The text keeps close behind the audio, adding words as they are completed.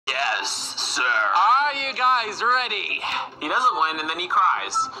Yes, sir. Are you guys ready? He doesn't win, and then he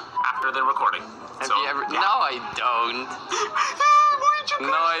cries after the recording. Have So, you ever? yeah. No, I don't.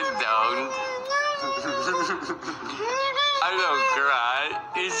 No, I don't. I don't cry.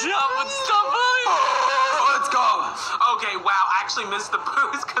 Stop bullying. Oh, let's go. Okay, wow, I actually missed the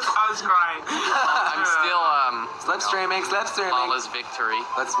booze because I was crying. I'm still Slipstreaming, slipstreaming. flawless victory.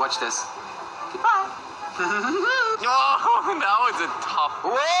 Let's watch this. Goodbye. Oh, that was a tough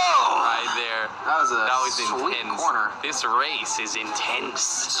Whoa! right there. That was sweet intense. corner. This race is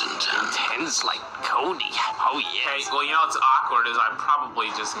intense. Intense like Cody. Oh Okay, yes. well, you know what's awkward is I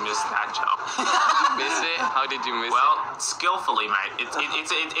probably just missed that jump. Miss it? How did you miss Well, skillfully, mate. It's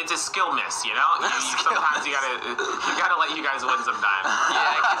a skill miss, you know. Sometimes you gotta let you guys win sometimes. it?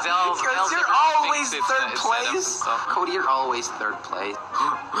 Yeah, Because you're always third place. Cody, you're always third place.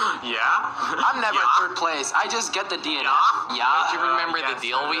 Yeah. I'm never Yeah. third place. I just get the DNF. Yeah. Do you remember the Yes,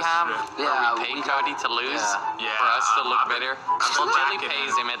 deal that we is have? true. Yeah, Where we we pay got- Cody to lose? Yeah. For us to look I've been- better? I've been Well, Jelly racking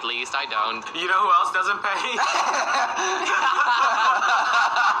pays it. him at least. I don't. You know who else doesn't pay?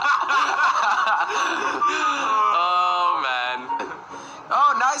 Oh, man.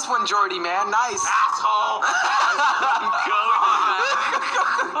 Oh, nice one, Jordy, man. Nice. Asshole.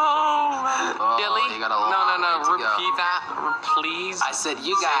 Oh, man. Oh, Jelly? you got a long No. way to go. Repeat that, please. I said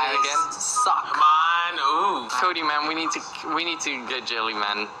you Say it guys again. suck. Come on. Ooh. Cody, man, we need to get Jelly,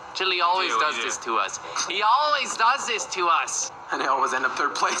 man. Jelly always We does do. this to us. He always does this to us. And I always end up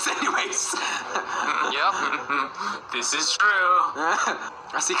third place anyways. Yep. This is true.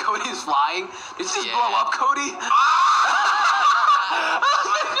 I see Cody's flying. Did you just Yeah. blow up, Cody?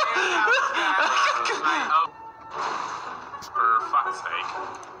 Oh. For fuck's sake.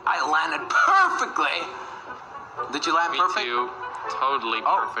 I landed perfectly. Did you land Me perfect? too. Totally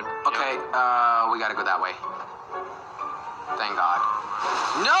Oh, perfect. okay. We gotta go that way. Thank God.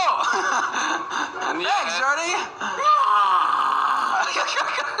 No! Thanks, Jordy!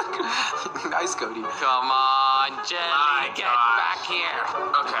 Nice, Cody. Come on, Jelly, My get gosh. back here.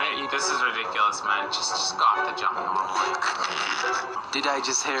 Okay, this is ridiculous, man. Just go off the jump normally. Did I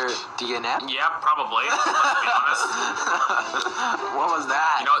just hear DNF? Yeah, probably. Let's be honest. What was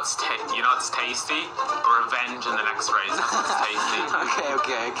that? You know it's tasty? Revenge in the next race. That's what's tasty.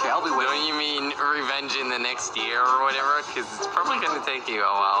 Okay. I'll be Don't waiting. you mean revenge in the next year or whatever? Because it's probably going to take you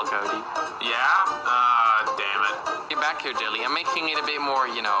a while, Cody. Yeah? Damn it. Get back here, Jelly. I'm making it a bit more,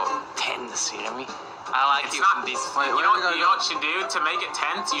 tense, you know what I mean? I like It's you not from these. Wait, You where know, are we gonna you go? know what you should do to make it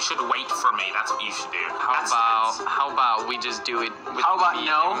tense? You should wait for me. That's what you should do. That's tense. How about we just do it with How about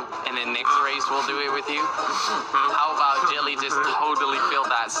me no? and then next race we'll do it with you? How about Jelly just totally failed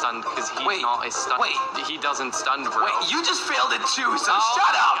that stunt because he's Wait, not a stunt. wait. He doesn't stun, bro. Wait, you just failed it too, so Oh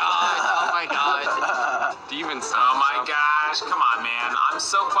shut my up! God. Oh my God. Do you even stun? Oh my bro? gosh, come on, man. I'm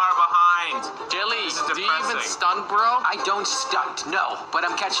so far behind. Jelly, This is do you even depressing. stun, bro? I don't stunt, no, but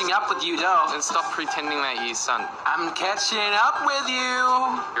I'm catching up with you, though. Then stop pretending that you stunt. I'm catching up with you.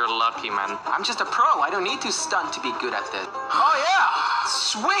 You're lucky, man. I'm just a pro. I don't need to stunt to be good at this. Oh yeah,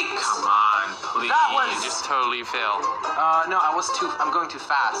 sweet. Come on, please. That was- You just totally failed. No, I'm going too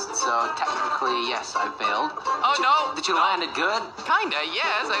fast. So technically, yes, I failed. Oh, no. Did you No. land it good? Kinda,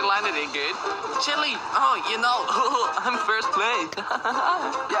 yes, I landed it good. Jelly, I'm first place.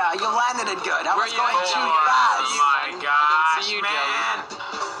 Yeah, you landed it good. I Where was you going at, too Jelly? fast. Oh my I don't gosh, see you, man.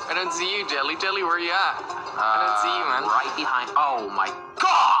 I don't see you, Jelly. Jelly, where you at? I don't see you, man. Right behind. Oh my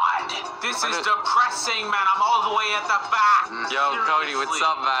God! This is depressing, man. I'm all the way at the back. Yo, Cody, what's Seriously.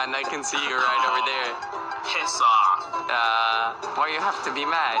 up, man? I can see you right over there. Piss off. Why you have to be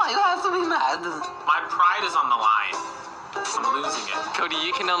mad? Why you have to be mad? My pride is on the line. I'm losing it. Cody,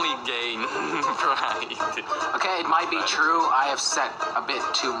 you can only gain pride. Okay, it might be true. I have set a bit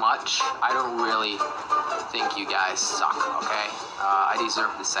too much. I don't really think you guys suck. Okay, I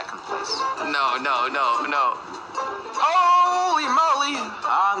deserve the second place. No. Holy moly!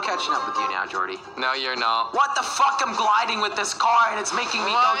 I'm catching up with you now, Jordy. No, you're not. What the fuck? I'm gliding with this car and it's making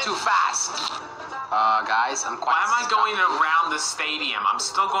me What? go too fast. Guys, I'm quite Why am I stuck. going around the stadium? I'm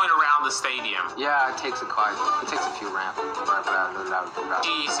still going around the stadium. Yeah, it takes a few ramps.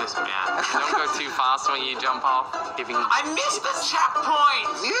 Jesus, man. Don't go too fast when you jump off. Giving. I missed the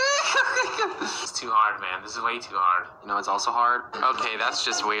checkpoint. It's too hard, man. This is way too hard. You know, it's also hard. Okay, that's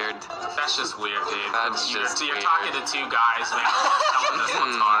just weird. That's just weird, dude. That's just you're weird. talking to two guys, man. Telling us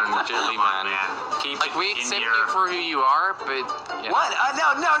what's hard. Jelly, Come on, man. Keep Like, it we in accept your... you for who you are, but... Yeah. What?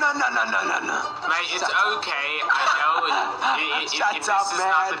 No. Mate, it's okay. I know. Shut if up, this is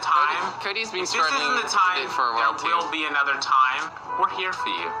not man. the time. Cody's been If this struggling isn't the time, with it for a while, there too. will be another time. We're here for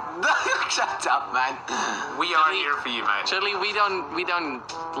you. Shut up, man. We are here for you, man. Actually, we don't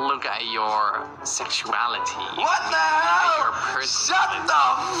look at your sexuality. What the Your hell? personality. Shut the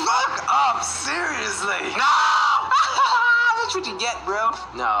fuck up! Seriously. No! That's what you get, bro.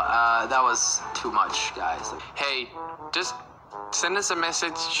 No, that was too much, guys. Hey, just send us a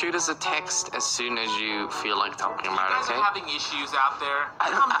message, shoot us a text as soon as you feel like talking You about guys it, okay? are having issues out there.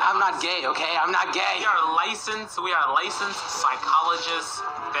 I'm not gay, okay? I'm not gay. We are licensed psychologists,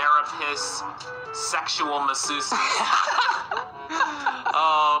 therapists, sexual masseuses.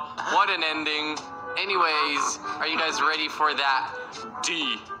 Oh, what an ending. Anyways, are you guys ready for that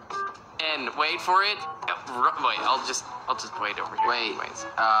D? And wait for it. Wait, I'll just wait over here. Wait,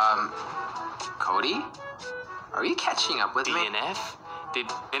 Cody? Are you catching up with me? DNF? Did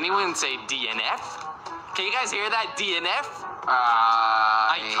anyone say DNF? Can you guys hear that? DNF?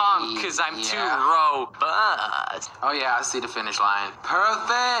 I can't because I'm too robust. Oh yeah, I see the finish line.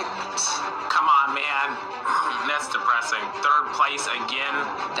 Perfect! Come on, man. That's depressing. Third place again.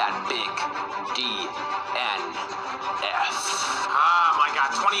 That big DNF. Oh my god,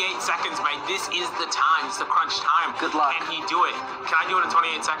 28 seconds, mate. This is the time. It's the crunch time. Good luck. Can he do it? Can I do it in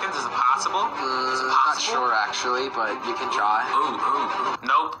 28 seconds? Is it possible? Is it Not possible? sure actually, but you can try. Ooh.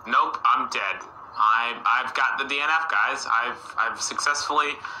 Nope. I'm dead. I've got the DNF, guys. I've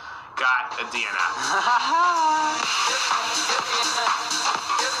successfully got a DNF.